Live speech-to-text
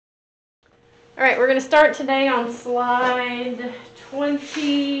All right, we're going to start today on slide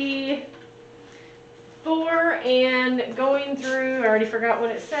 24 and going through, I already forgot what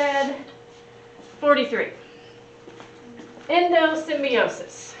it said, 43.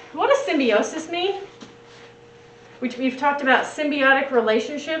 Endosymbiosis. What does symbiosis mean? We've talked about symbiotic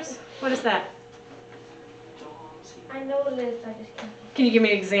relationships. What is that? I know what it is, I just can't. Can you give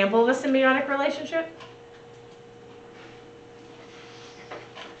me an example of a symbiotic relationship?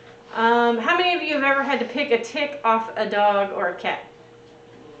 How many of you have ever had to pick a tick off a dog or a cat?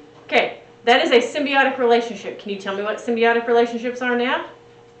 Okay, that is a symbiotic relationship. Can you tell me what symbiotic relationships are now?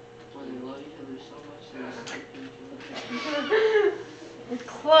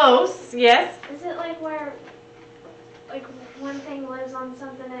 Close, yes. Is it like where, like, one thing lives on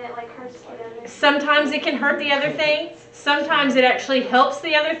something and it like hurts the other? Sometimes it can hurt the other thing. Sometimes it actually helps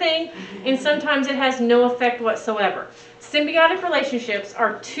the other thing, and sometimes it has no effect whatsoever. Symbiotic relationships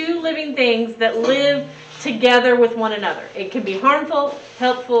are two living things that live together with one another. It can be harmful,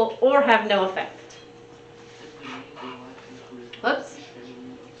 helpful, or have no effect. Whoops.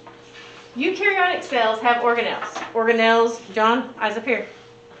 Eukaryotic cells have organelles. Organelles, John, eyes up here.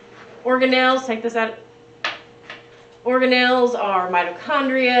 Organelles, take this out. Organelles are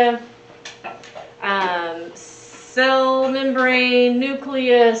mitochondria, cell membrane,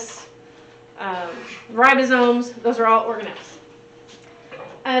 nucleus, ribosomes. Those are all organelles.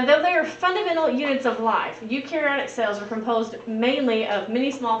 Though they are fundamental units of life, eukaryotic cells are composed mainly of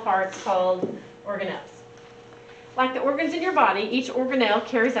many small parts called organelles. Like the organs in your body, each organelle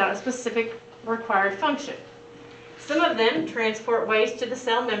carries out a specific required function. Some of them transport waste to the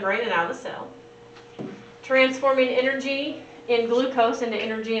cell membrane and out of the cell, transforming energy in glucose into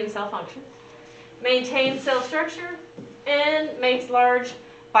energy in cell function, maintain cell structure, and makes large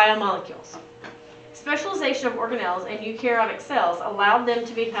biomolecules. Specialization of organelles in eukaryotic cells allowed them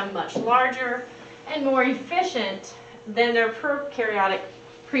to become much larger and more efficient than their prokaryotic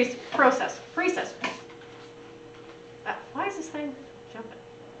predecessors. Why is this thing jumping?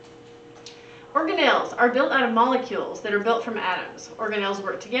 Organelles are built out of molecules that are built from atoms. Organelles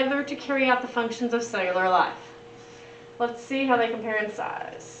work together to carry out the functions of cellular life. Let's see how they compare in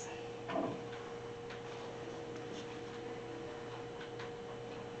size.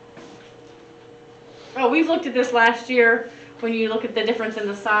 Oh, we've looked at this last year when you look at the difference in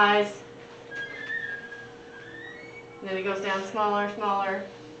the size. And then it goes down smaller, smaller.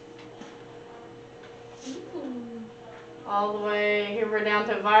 All the way, here we're down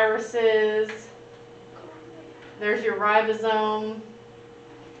to viruses. There's your ribosome,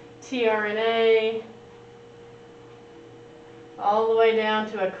 tRNA, all the way down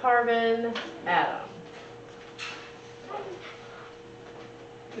to a carbon atom.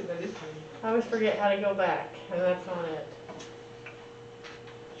 I always forget how to go back, and that's not it.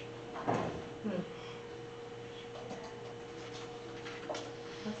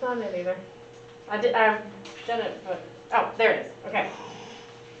 That's not it either. I've done it, but oh, there it is. Okay.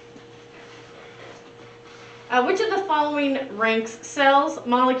 Which of the following ranks cells,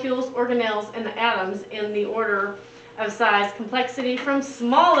 molecules, organelles, and the atoms in the order of size complexity from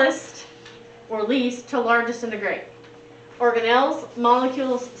smallest or least to largest in the grade? Organelles,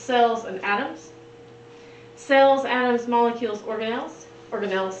 molecules, cells, and atoms. Cells, atoms, molecules, organelles.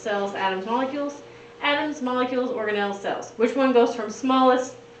 Organelles, cells, atoms, molecules. Atoms, molecules, organelles, cells. Which one goes from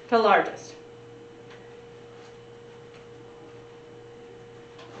smallest to largest?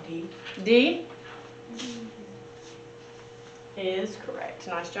 D is correct.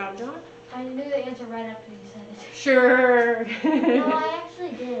 Nice job, John. I knew the answer right after you said it. Sure. No, I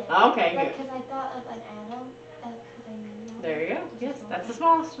actually did. Okay, like, good. Because I thought of an atom. There you go. Yes, that's the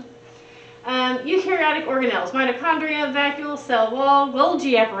smallest one. Eukaryotic organelles, mitochondria, vacuole, cell wall,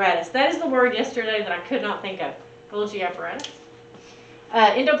 Golgi apparatus. That is the word yesterday that I could not think of. Golgi apparatus.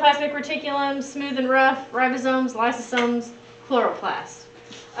 Endoplasmic reticulum, smooth and rough, ribosomes, lysosomes, chloroplasts.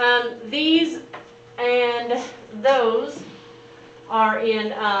 These and those are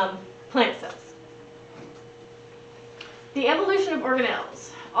in plant cells. The evolution of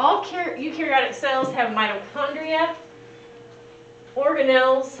organelles. All eukaryotic cells have mitochondria,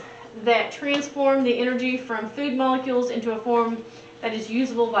 organelles that transform the energy from food molecules into a form that is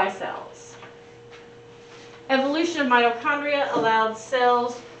usable by cells. Evolution of mitochondria allowed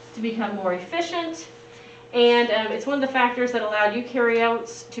cells to become more efficient, and it's one of the factors that allowed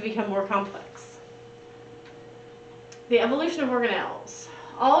eukaryotes to become more complex. The evolution of organelles.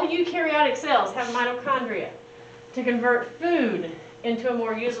 All eukaryotic cells have mitochondria to convert food into a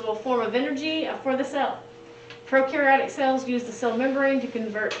more usable form of energy for the cell. Prokaryotic cells use the cell membrane to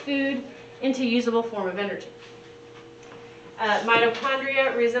convert food into a usable form of energy.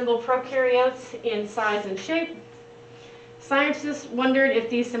 Mitochondria resemble prokaryotes in size and shape. Scientists wondered if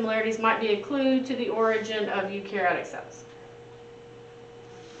these similarities might be a clue to the origin of eukaryotic cells.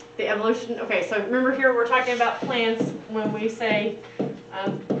 The evolution, okay, so remember here we're talking about plants when we say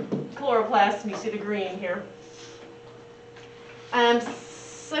chloroplast, and you see the green here.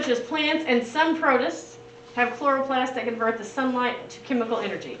 Such as plants and some protists have chloroplasts that convert the sunlight to chemical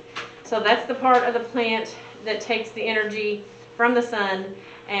energy. So that's the part of the plant that takes the energy from the sun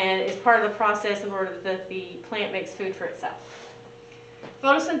and is part of the process in order that the plant makes food for itself.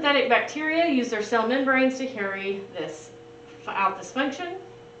 Photosynthetic bacteria use their cell membranes to carry out this function.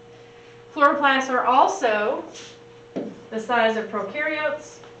 Chloroplasts are also the size of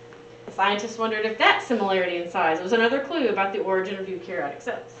prokaryotes. Scientists wondered if that similarity in size was another clue about the origin of eukaryotic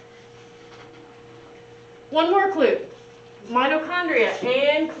cells. One more clue. Mitochondria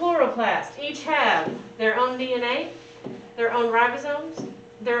and chloroplasts each have their own DNA, their own ribosomes,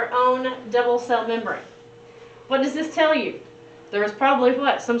 their own double cell membrane. What does this tell you? There's probably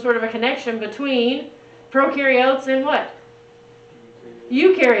what? Some sort of a connection between prokaryotes and what?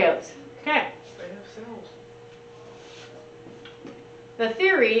 Eukaryotes. Okay. They have cells. The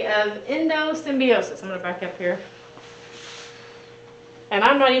theory of endosymbiosis. I'm going to back up here. And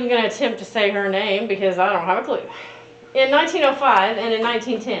I'm not even going to attempt to say her name because I don't have a clue. In 1905 and in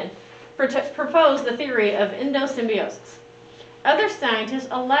 1910, proposed the theory of endosymbiosis. Other scientists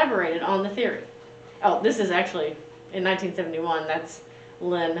elaborated on the theory. Oh, this is actually in 1971. That's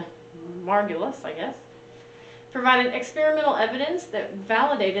Lynn Margulis, I guess. Provided experimental evidence that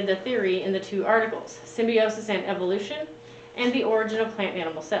validated the theory in the two articles, Symbiosis and Evolution, and The Origin of Plant and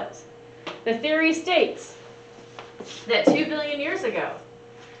Animal Cells. The theory states that 2 billion years ago,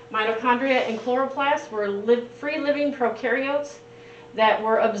 mitochondria and chloroplasts were free-living prokaryotes that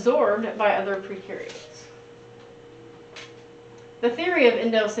were absorbed by other prokaryotes. The theory of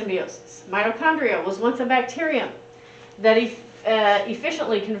endosymbiosis. Mitochondria was once a bacterium that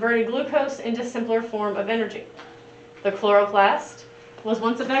efficiently converted glucose into simpler form of energy. The chloroplast was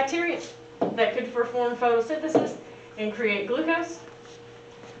once a bacterium that could perform photosynthesis and create glucose.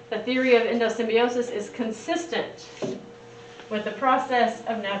 The theory of endosymbiosis is consistent with the process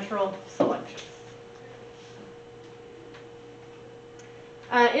of natural selection.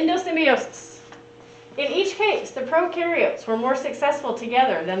 Endosymbiosis. In each case, the prokaryotes were more successful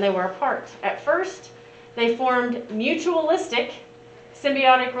together than they were apart. At first, they formed mutualistic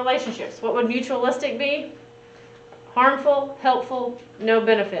symbiotic relationships. What would mutualistic be? Harmful, helpful, no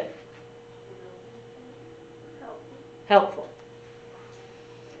benefit. Helpful.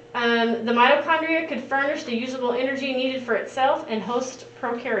 The mitochondria could furnish the usable energy needed for itself and host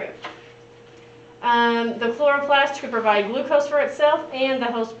prokaryote. The chloroplast could provide glucose for itself and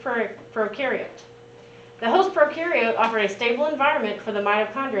the host prokaryote. The host prokaryote offered a stable environment for the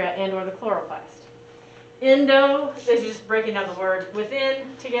mitochondria and or the chloroplast. Endo is just breaking down the word.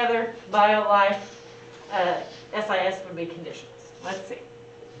 Within, together, bio, life. SIS would be conditions. Let's see.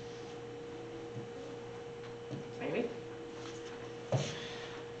 Maybe.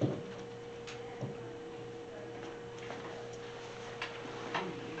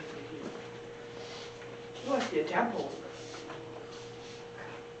 You must be a tadpole.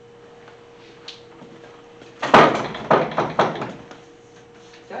 Is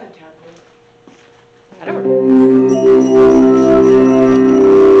that a tadpole? I don't know.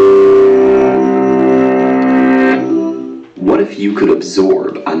 What if you could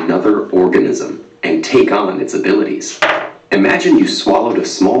absorb another organism and take on its abilities? Imagine you swallowed a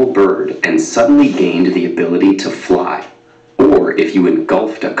small bird and suddenly gained the ability to fly. Or if you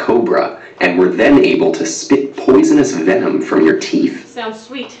engulfed a cobra and were then able to spit poisonous venom from your teeth. Sounds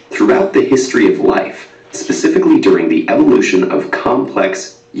sweet. Throughout the history of life, specifically during the evolution of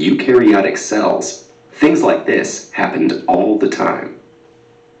complex eukaryotic cells, things like this happened all the time.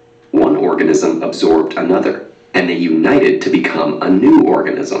 One organism absorbed another, and they united to become a new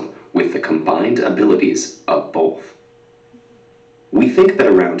organism with the combined abilities of both. We think that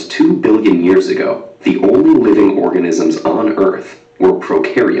around 2 billion years ago, the only living organisms on Earth were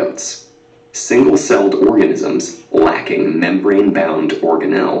prokaryotes, single-celled organisms lacking membrane-bound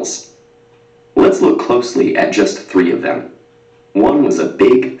organelles. Let's look closely at just 3 of them. One was a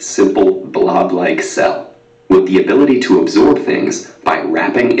big, simple, blob-like cell, with the ability to absorb things by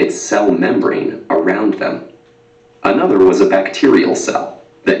wrapping its cell membrane around them. Another was a bacterial cell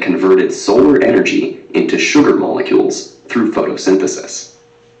that converted solar energy into sugar molecules through photosynthesis.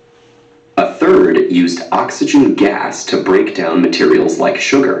 A third used oxygen gas to break down materials like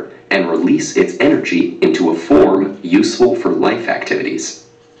sugar and release its energy into a form useful for life activities.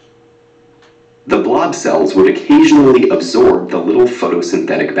 The blob cells would occasionally absorb the little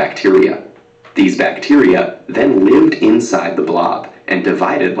photosynthetic bacteria. These bacteria then lived inside the blob and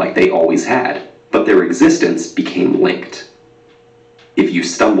divided like they always had, but their existence became linked. If you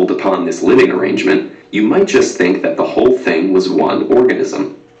stumbled upon this living arrangement, you might just think that the whole thing was one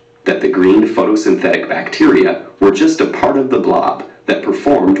organism, that the green photosynthetic bacteria were just a part of the blob that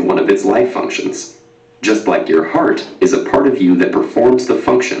performed one of its life functions, just like your heart is a part of you that performs the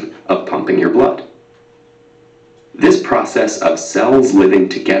function of pumping your blood. This process of cells living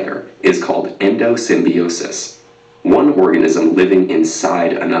together is called endosymbiosis, one organism living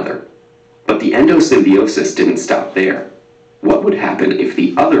inside another. But the endosymbiosis didn't stop there. What would happen if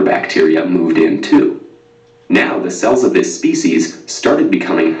the other bacteria moved in too? Now the cells of this species started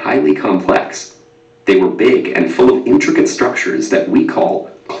becoming highly complex. They were big and full of intricate structures that we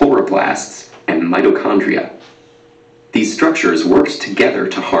call chloroplasts and mitochondria. These structures worked together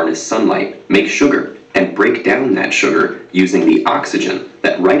to harness sunlight, make sugar, and break down that sugar using the oxygen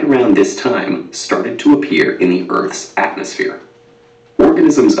that right around this time started to appear in the Earth's atmosphere.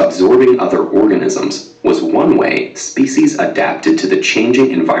 Organisms absorbing other organisms was one way species adapted to the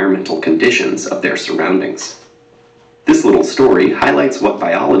changing environmental conditions of their surroundings. This little story highlights what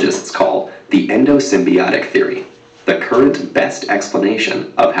biologists call the endosymbiotic theory, the current best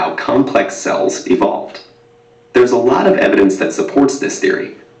explanation of how complex cells evolved. There's a lot of evidence that supports this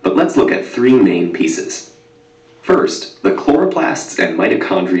theory, but let's look at three main pieces. First, the chloroplasts and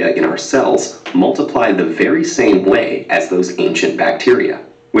mitochondria in our cells multiply the very same way as those ancient bacteria,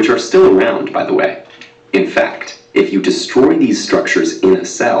 which are still around, by the way. In fact, if you destroy these structures in a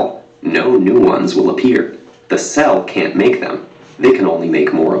cell, no new ones will appear. The cell can't make them. They can only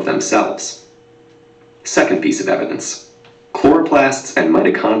make more of themselves. Second piece of evidence. Chloroplasts and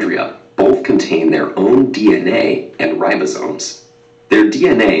mitochondria both contain their own DNA and ribosomes. Their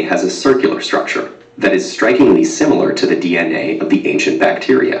DNA has a circular structure that is strikingly similar to the DNA of the ancient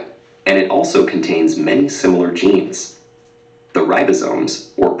bacteria, and it also contains many similar genes. The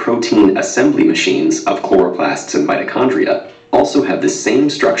ribosomes, or protein assembly machines of chloroplasts and mitochondria, also have the same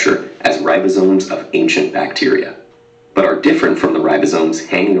structure as ribosomes of ancient bacteria, but are different from the ribosomes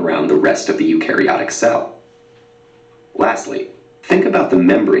hanging around the rest of the eukaryotic cell. Lastly, think about the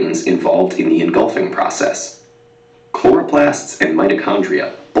membranes involved in the engulfing process. Chloroplasts and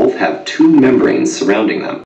mitochondria both have two membranes surrounding them,